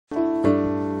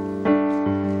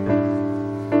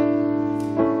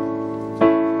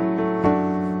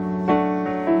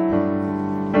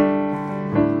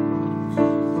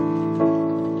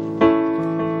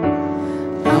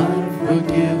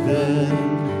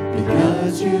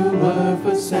because you were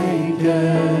forsaken,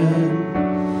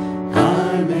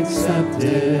 I'm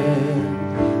accepted.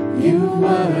 You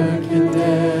were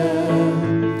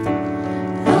condemned.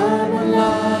 I'm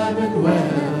alive and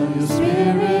well. Your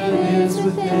spirit is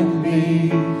within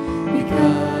me,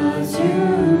 because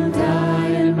you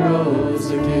died and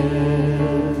rose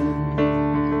again.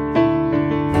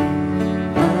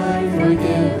 I'm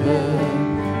forgiven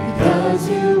because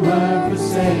you were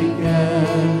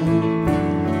forsaken.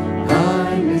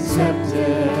 I'm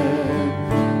accepted.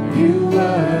 You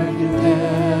were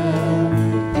condemned.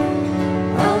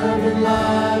 I'm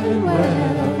alive and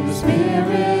well. Your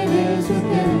spirit is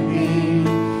within me,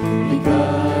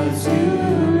 because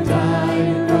you died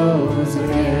and rose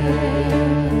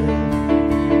again.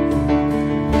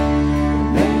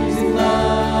 Amazing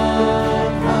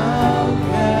love, how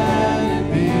can it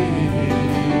be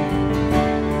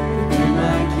that you,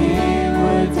 my King,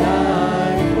 would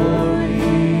die for me?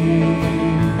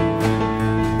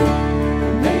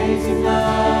 Amazing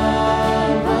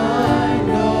love, I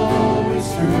know is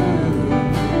true.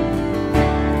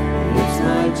 It's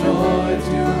my joy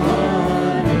to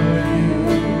honor you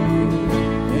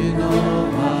in all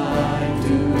I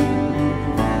do.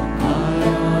 I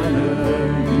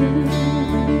honor you.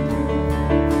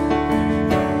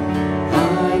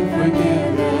 I'm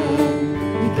forgiven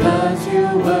because you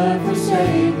were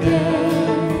forsaken.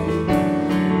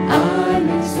 I'm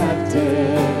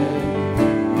accepted.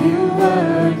 You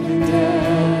were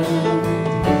condemned.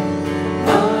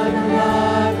 I'm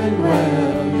alive and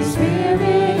well. Your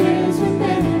spirit is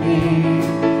within me,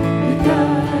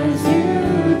 because you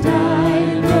died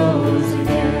and rose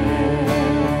again.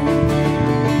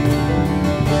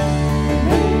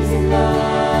 Amazing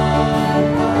love,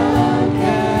 how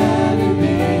can it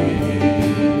be that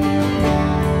you,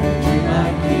 my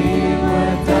King,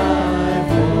 would die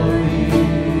for me?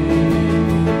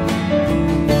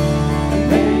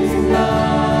 Amazing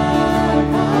love,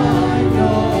 I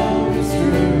know is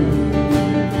true.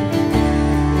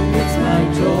 It's my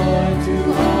joy to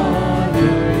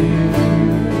honor you.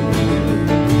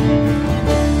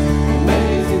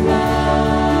 Amazing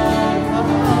love,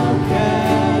 how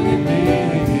can it be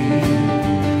that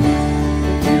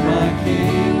you, my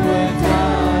King, would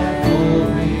die for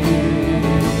me?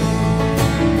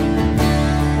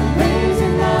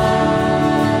 Amazing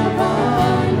love, I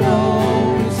know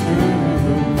is true.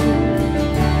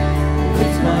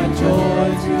 It's my joy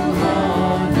to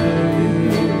honor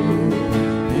you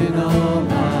in all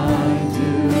I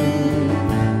do.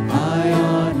 I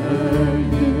honor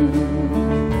you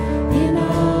in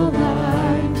all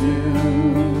I do.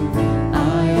 I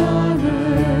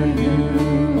honor you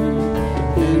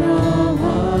in all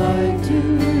I do.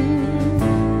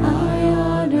 I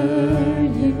honor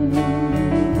you.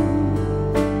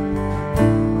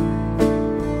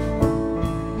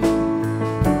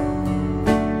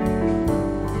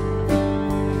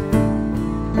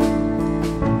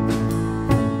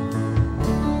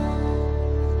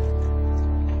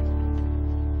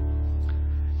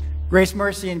 Grace,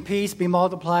 mercy, and peace be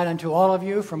multiplied unto all of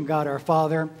you from God our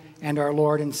Father and our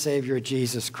Lord and Savior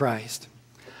Jesus Christ.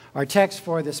 Our text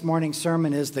for this morning's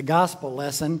sermon is the gospel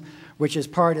lesson, which is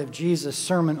part of Jesus'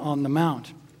 Sermon on the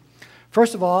Mount.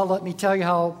 First of all, let me tell you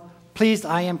how pleased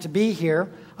I am to be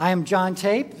here. I am John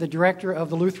Tape, the director of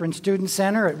the Lutheran Student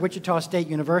Center at Wichita State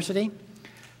University.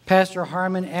 Pastor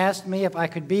Harmon asked me if I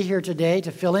could be here today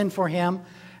to fill in for him,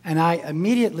 and I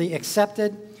immediately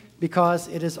accepted, because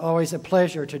it is always a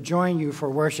pleasure to join you for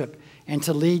worship and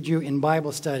to lead you in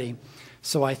Bible study.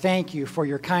 So I thank you for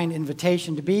your kind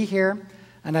invitation to be here,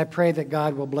 and I pray that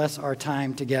God will bless our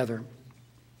time together.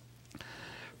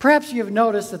 Perhaps you've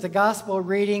noticed that the gospel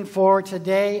reading for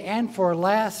today and for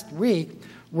last week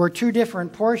were two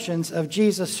different portions of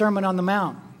Jesus' Sermon on the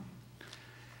Mount.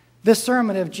 This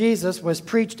sermon of Jesus was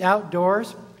preached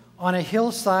outdoors on a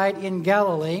hillside in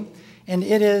Galilee, and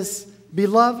it is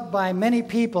beloved by many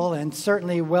people and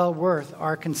certainly well worth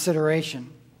our consideration.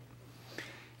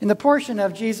 In the portion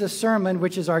of Jesus' sermon,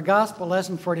 which is our gospel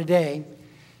lesson for today,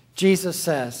 Jesus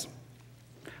says,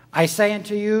 I say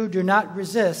unto you, do not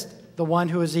resist the one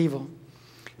who is evil.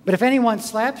 But if anyone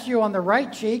slaps you on the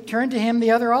right cheek, turn to him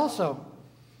the other also.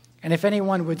 And if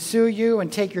anyone would sue you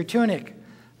and take your tunic,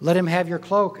 let him have your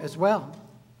cloak as well.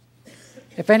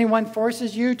 If anyone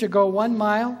forces you to go 1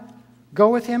 mile, go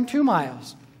with him 2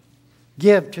 miles.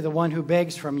 Give to the one who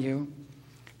begs from you,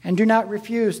 and do not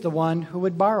refuse the one who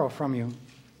would borrow from you.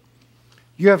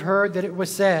 You have heard that it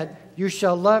was said, you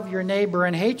shall love your neighbor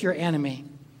and hate your enemy.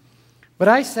 But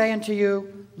I say unto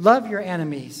you, love your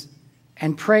enemies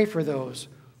and pray for those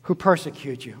who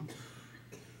persecute you.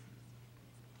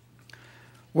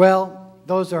 Well,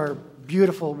 those are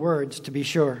beautiful words, to be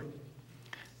sure.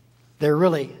 They're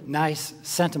really nice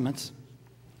sentiments.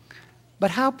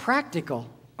 But how practical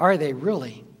are they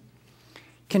really?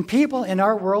 Can people in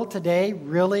our world today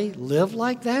really live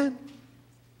like that?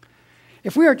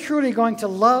 If we are truly going to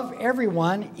love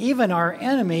everyone, even our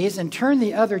enemies, and turn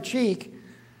the other cheek,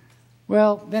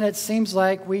 well, then it seems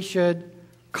like we should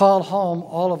call home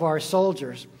all of our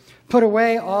soldiers, put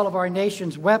away all of our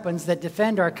nation's weapons that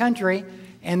defend our country,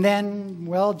 and then,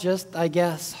 well, just, I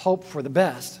guess, hope for the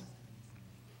best.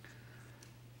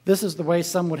 This is the way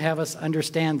some would have us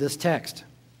understand this text.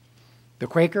 The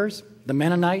Quakers, the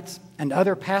Mennonites, and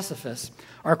other pacifists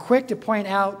are quick to point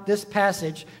out this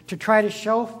passage to try to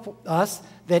show us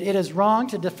that it is wrong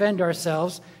to defend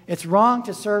ourselves, it's wrong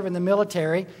to serve in the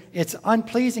military, it's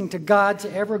unpleasing to God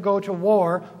to ever go to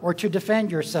war or to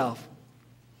defend yourself.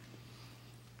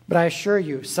 But I assure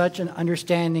you, such an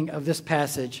understanding of this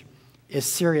passage is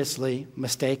seriously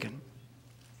mistaken.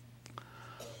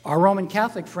 Our Roman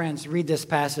Catholic friends read this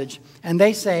passage and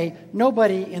they say,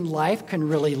 nobody in life can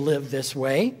really live this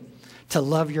way, to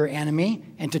love your enemy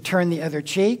and to turn the other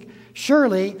cheek.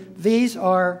 Surely these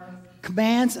are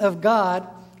commands of God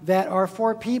that are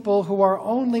for people who are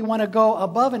only want to go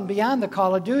above and beyond the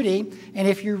call of duty. And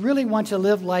if you really want to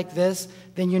live like this,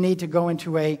 then you need to go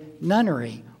into a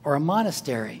nunnery or a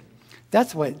monastery.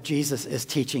 That's what Jesus is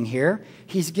teaching here.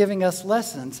 He's giving us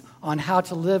lessons on how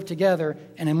to live together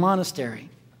in a monastery.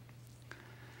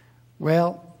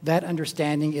 Well, that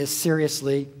understanding is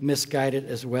seriously misguided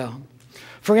as well.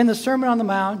 For in the Sermon on the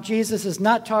Mount, Jesus is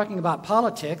not talking about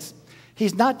politics.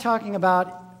 He's not talking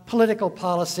about political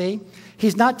policy.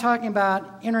 He's not talking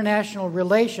about international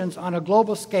relations on a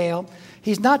global scale.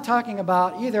 He's not talking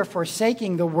about either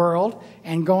forsaking the world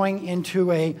and going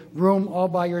into a room all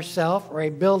by yourself or a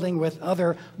building with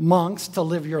other monks to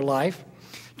live your life.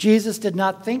 Jesus did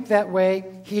not think that way.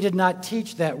 He did not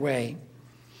teach that way.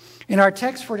 In our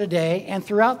text for today and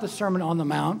throughout the Sermon on the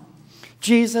Mount,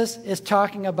 Jesus is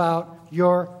talking about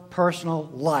your personal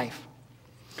life.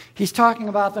 He's talking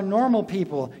about the normal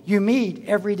people you meet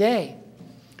every day,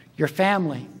 your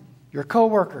family, your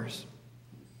coworkers,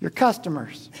 your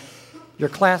customers, your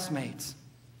classmates.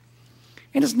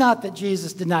 And it's not that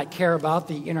Jesus did not care about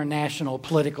the international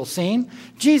political scene.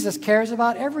 Jesus cares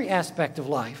about every aspect of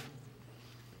life.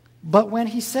 But when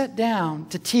he sat down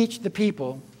to teach the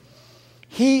people,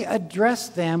 he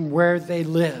addressed them where they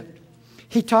lived.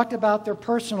 He talked about their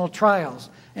personal trials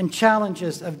and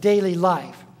challenges of daily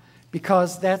life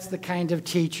because that's the kind of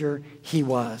teacher he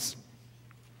was.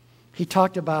 He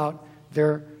talked about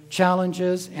their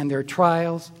challenges and their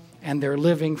trials and their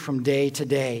living from day to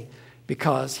day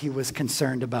because he was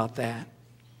concerned about that.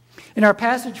 In our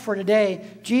passage for today,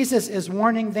 Jesus is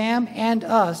warning them and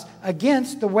us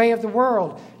against the way of the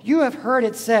world. You have heard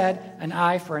it said, an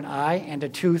eye for an eye and a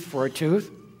tooth for a tooth.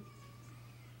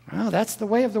 Well, that's the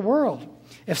way of the world.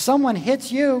 If someone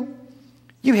hits you,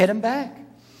 you hit him back.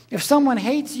 If someone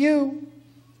hates you,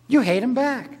 you hate him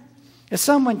back. If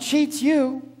someone cheats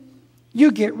you,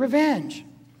 you get revenge.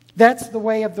 That's the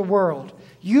way of the world.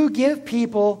 You give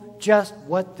people just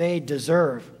what they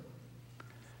deserve.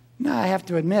 Now, I have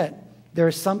to admit,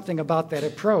 there's something about that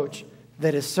approach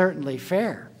that is certainly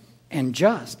fair and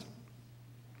just.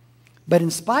 But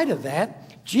in spite of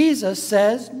that, Jesus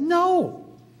says no.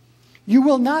 You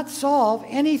will not solve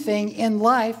anything in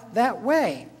life that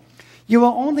way. You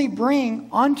will only bring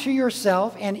onto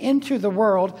yourself and into the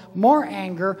world more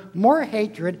anger, more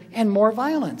hatred, and more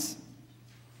violence.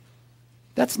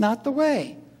 That's not the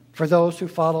way for those who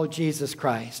follow Jesus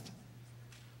Christ.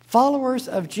 Followers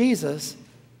of Jesus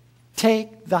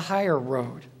take the higher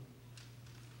road.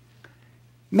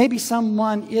 Maybe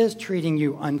someone is treating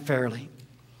you unfairly.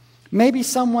 Maybe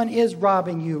someone is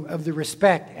robbing you of the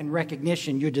respect and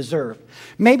recognition you deserve.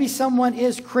 Maybe someone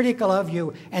is critical of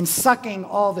you and sucking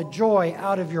all the joy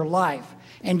out of your life.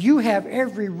 And you have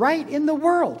every right in the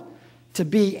world to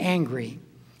be angry.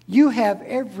 You have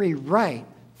every right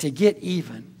to get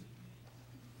even.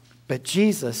 But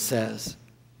Jesus says,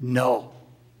 no,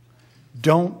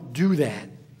 don't do that.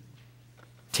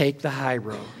 Take the high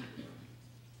road.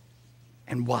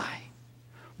 And why?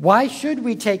 Why should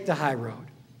we take the high road?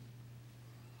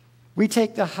 We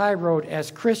take the high road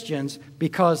as Christians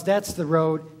because that's the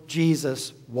road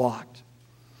Jesus walked.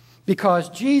 Because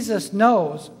Jesus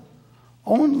knows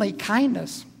only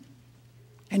kindness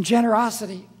and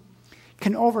generosity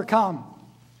can overcome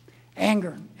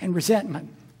anger and resentment.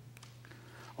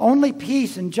 Only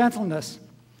peace and gentleness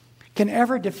can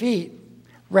ever defeat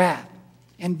wrath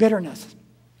and bitterness.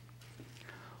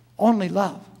 Only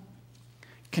love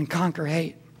can conquer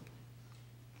hate.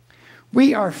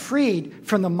 We are freed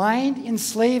from the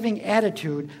mind-enslaving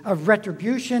attitude of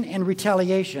retribution and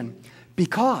retaliation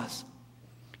because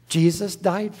Jesus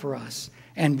died for us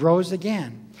and rose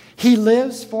again. He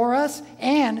lives for us,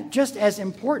 and just as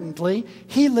importantly,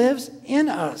 He lives in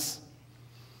us.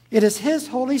 It is His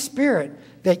Holy Spirit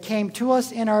that came to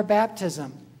us in our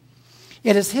baptism.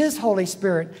 It is His Holy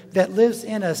Spirit that lives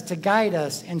in us to guide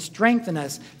us and strengthen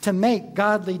us to make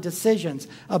godly decisions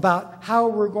about how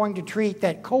we're going to treat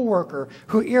that coworker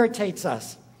who irritates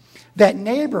us, that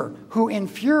neighbor who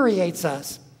infuriates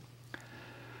us,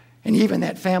 and even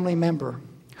that family member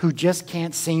who just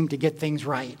can't seem to get things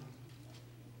right.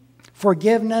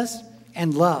 Forgiveness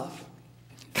and love,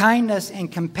 kindness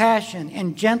and compassion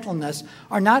and gentleness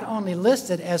are not only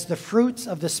listed as the fruits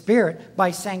of the Spirit by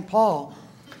St. Paul,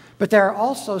 but they are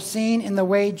also seen in the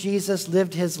way Jesus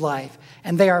lived His life.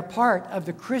 And they are part of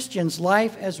the Christian's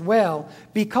life as well,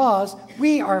 because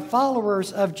we are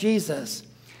followers of Jesus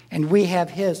and we have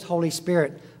His Holy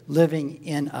Spirit living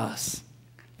in us.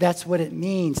 That's what it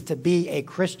means to be a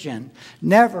Christian.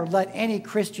 Never let any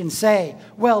Christian say,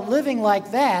 well, living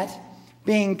like that,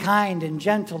 being kind and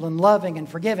gentle and loving and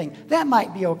forgiving, that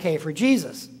might be okay for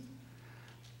Jesus,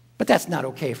 but that's not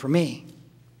okay for me.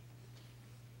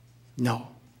 No.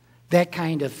 That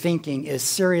kind of thinking is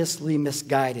seriously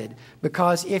misguided,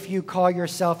 because if you call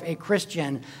yourself a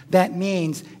Christian, that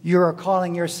means you are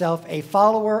calling yourself a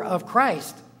follower of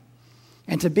Christ.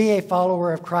 And to be a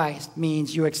follower of Christ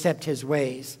means you accept His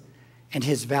ways and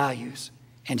His values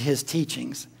and His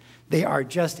teachings. They are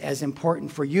just as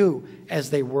important for you as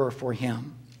they were for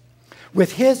Him.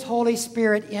 With His Holy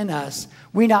Spirit in us,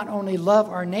 we not only love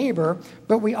our neighbor,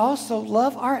 but we also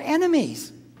love our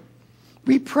enemies.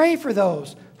 We pray for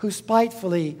those who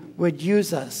spitefully would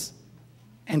use us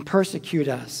and persecute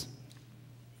us.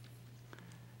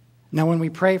 Now, when we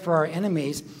pray for our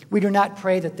enemies, we do not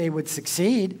pray that they would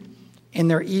succeed in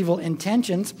their evil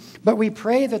intentions, but we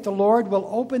pray that the Lord will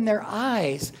open their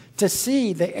eyes to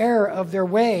see the error of their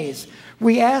ways.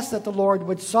 We ask that the Lord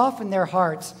would soften their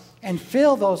hearts and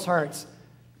fill those hearts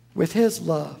with His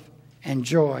love and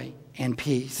joy and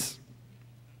peace.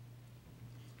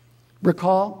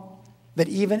 Recall that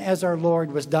even as our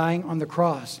Lord was dying on the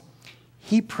cross,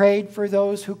 He prayed for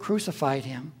those who crucified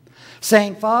Him,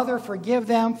 saying, Father, forgive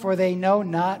them, for they know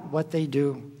not what they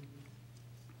do.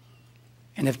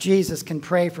 And if Jesus can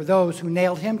pray for those who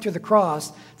nailed Him to the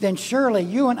cross, then surely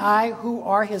you and I, who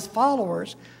are His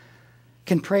followers,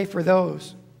 can pray for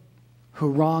those who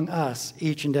wrong us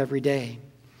each and every day.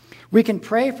 We can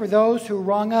pray for those who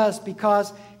wrong us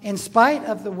because in spite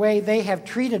of the way they have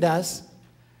treated us,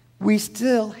 we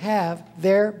still have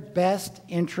their best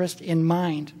interest in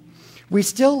mind. We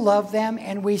still love them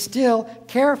and we still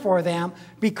care for them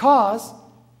because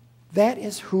that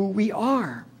is who we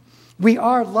are. We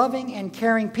are loving and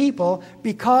caring people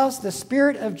because the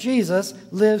Spirit of Jesus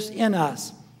lives in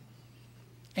us.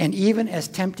 And even as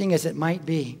tempting as it might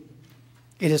be,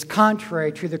 it is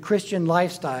contrary to the Christian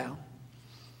lifestyle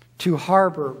to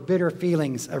harbor bitter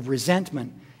feelings of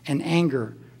resentment and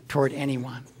anger toward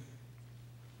anyone.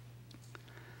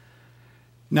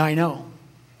 Now, I know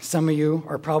some of you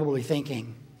are probably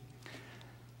thinking,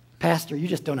 Pastor, you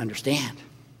just don't understand.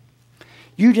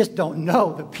 You just don't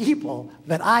know the people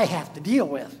that I have to deal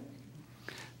with.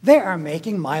 They are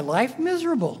making my life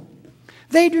miserable.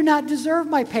 They do not deserve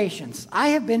my patience. I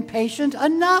have been patient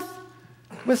enough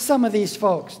with some of these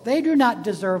folks. They do not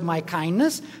deserve my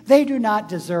kindness. They do not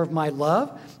deserve my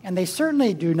love. And they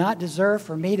certainly do not deserve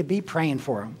for me to be praying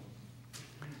for them.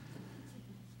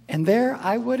 And there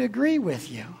I would agree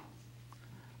with you.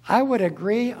 I would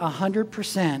agree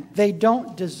 100%. They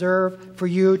don't deserve for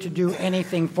you to do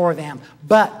anything for them.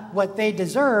 But what they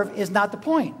deserve is not the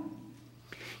point.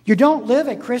 You don't live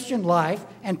a Christian life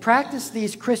and practice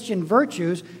these Christian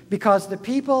virtues because the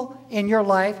people in your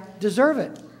life deserve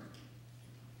it.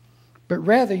 But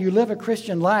rather, you live a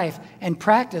Christian life and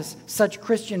practice such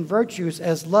Christian virtues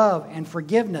as love and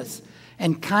forgiveness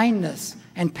and kindness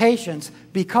and patience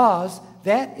because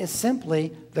that is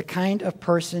simply the kind of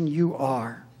person you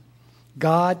are.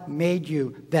 God made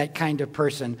you that kind of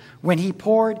person when He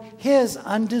poured His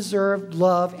undeserved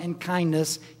love and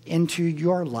kindness into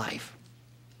your life.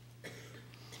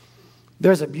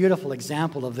 There's a beautiful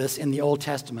example of this in the Old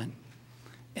Testament,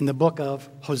 in the book of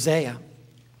Hosea.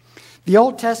 The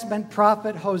Old Testament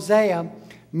prophet Hosea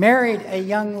married a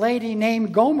young lady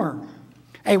named Gomer,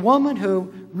 a woman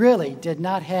who really did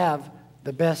not have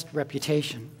the best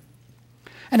reputation.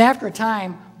 And after a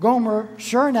time, Gomer,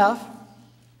 sure enough,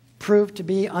 proved to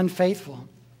be unfaithful.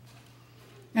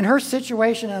 And her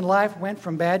situation in life went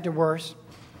from bad to worse,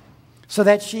 so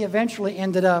that she eventually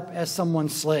ended up as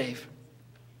someone's slave.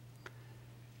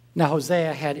 Now,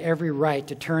 Hosea had every right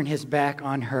to turn his back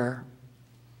on her,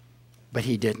 but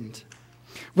he didn't.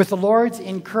 With the Lord's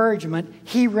encouragement,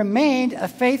 he remained a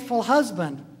faithful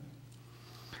husband.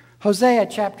 Hosea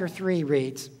chapter 3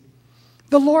 reads,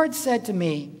 "The Lord said to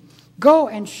me, 'Go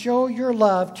and show your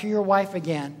love to your wife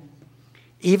again,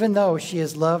 even though she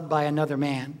is loved by another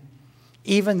man,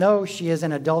 even though she is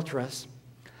an adulteress.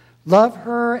 Love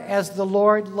her as the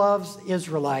Lord loves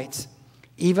Israelites,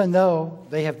 even though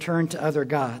they have turned to other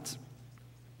gods.'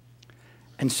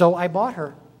 And so I bought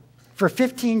her for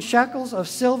 15 shekels of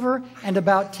silver and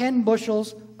about 10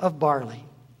 bushels of barley."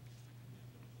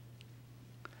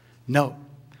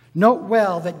 Note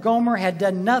well that Gomer had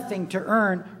done nothing to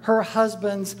earn her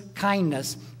husband's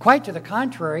kindness. Quite to the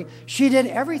contrary, she did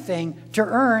everything to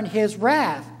earn his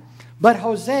wrath. But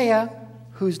Hosea,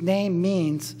 whose name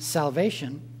means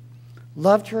salvation,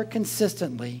 loved her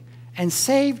consistently and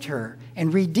saved her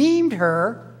and redeemed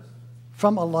her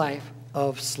from a life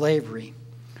of slavery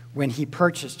when he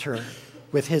purchased her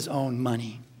with his own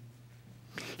money.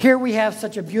 Here we have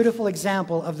such a beautiful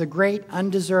example of the great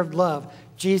undeserved love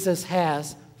Jesus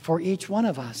has for each one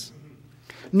of us.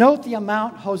 Note the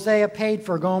amount Hosea paid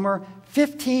for Gomer: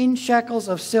 15 shekels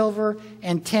of silver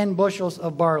and 10 bushels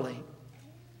of barley.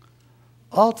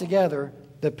 Altogether,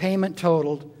 the payment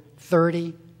totaled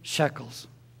 30 shekels,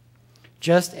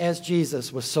 just as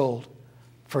Jesus was sold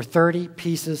for 30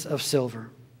 pieces of silver.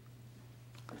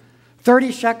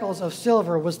 30 shekels of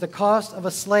silver was the cost of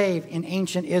a slave in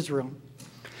ancient Israel.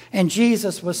 And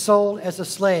Jesus was sold as a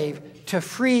slave to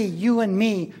free you and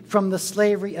me from the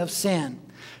slavery of sin.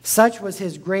 Such was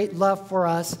his great love for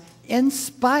us in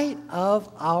spite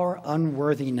of our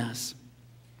unworthiness.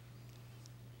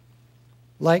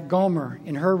 Like Gomer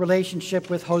in her relationship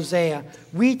with Hosea,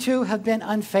 we too have been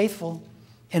unfaithful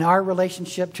in our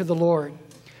relationship to the Lord.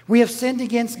 We have sinned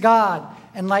against God,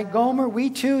 and like Gomer, we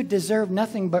too deserve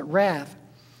nothing but wrath.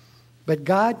 But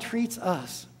God treats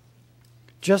us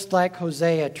just like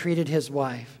Hosea treated his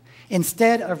wife.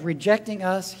 Instead of rejecting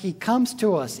us, he comes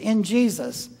to us in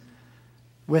Jesus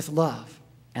with love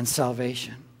and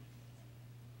salvation.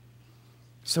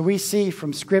 So we see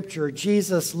from Scripture,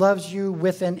 Jesus loves you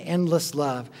with an endless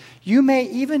love. You may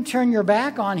even turn your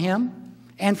back on him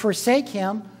and forsake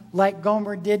him like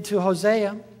Gomer did to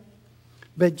Hosea,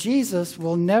 but Jesus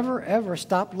will never ever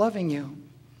stop loving you,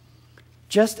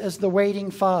 just as the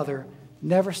waiting father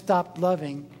never stopped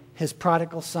loving his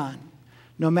prodigal son.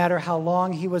 No matter how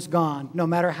long he was gone, no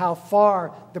matter how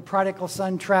far the prodigal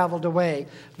son traveled away,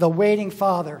 the waiting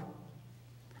father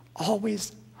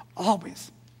always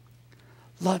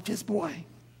loved his boy.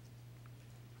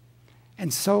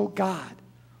 And so God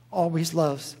always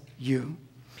loves you.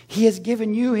 He has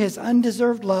given you his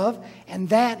undeserved love, and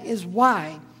that is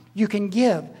why you can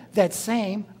give that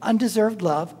same undeserved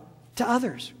love to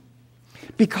others.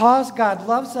 Because God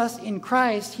loves us in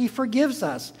Christ, he forgives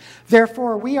us.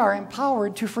 Therefore, we are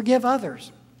empowered to forgive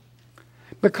others.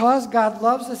 Because God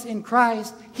loves us in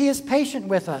Christ, he is patient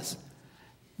with us.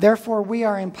 Therefore, we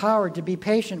are empowered to be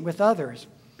patient with others.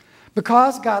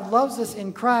 Because God loves us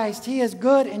in Christ, he is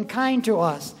good and kind to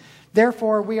us.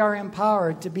 Therefore, we are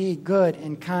empowered to be good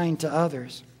and kind to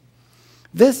others.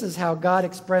 This is how God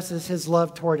expresses his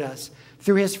love toward us,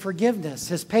 through his forgiveness,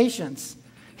 his patience,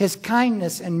 his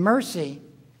kindness and mercy.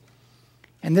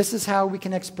 And this is how we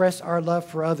can express our love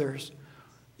for others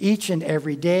each and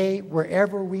every day,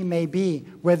 wherever we may be,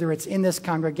 whether it's in this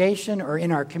congregation or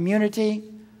in our community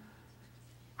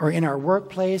or in our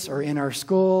workplace or in our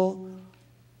school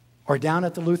or down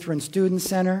at the Lutheran Student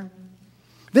Center.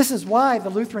 This is why the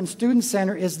Lutheran Student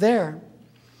Center is there,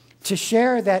 to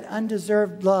share that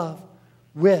undeserved love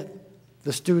with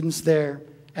the students there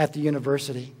at the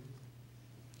university.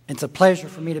 It's a pleasure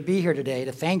for me to be here today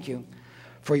to thank you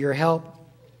for your help.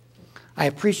 I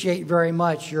appreciate very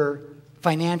much your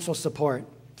financial support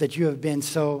that you have been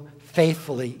so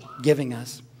faithfully giving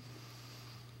us.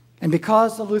 And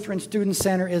because the Lutheran Student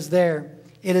Center is there,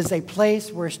 it is a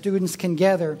place where students can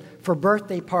gather for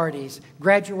birthday parties,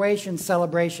 graduation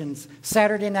celebrations,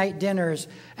 Saturday night dinners,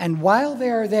 and while they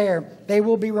are there, they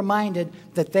will be reminded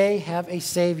that they have a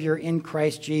Savior in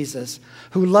Christ Jesus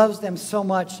who loves them so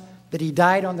much that he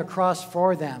died on the cross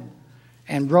for them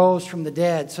and rose from the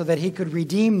dead so that he could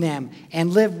redeem them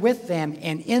and live with them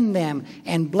and in them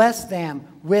and bless them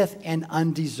with an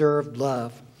undeserved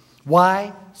love.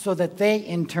 Why? So that they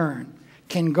in turn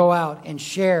can go out and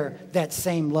share that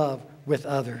same love with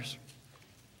others.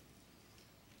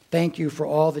 Thank you for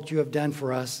all that you have done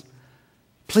for us.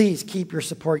 Please keep your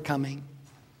support coming,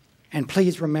 and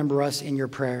please remember us in your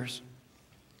prayers.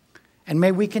 And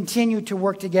may we continue to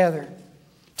work together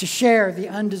to share the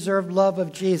undeserved love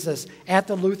of Jesus at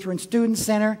the Lutheran Student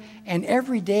Center and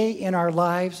every day in our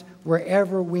lives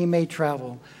wherever we may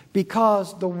travel,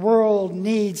 because the world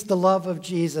needs the love of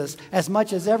Jesus as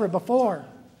much as ever before.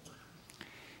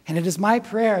 And it is my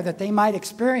prayer that they might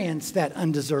experience that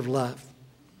undeserved love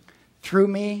through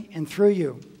me and through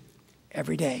you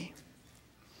every day.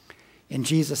 In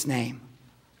Jesus' name,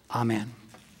 amen.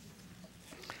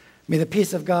 May the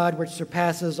peace of God, which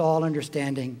surpasses all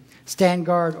understanding, stand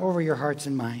guard over your hearts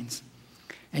and minds,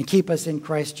 and keep us in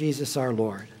Christ Jesus our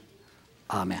Lord.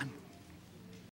 Amen.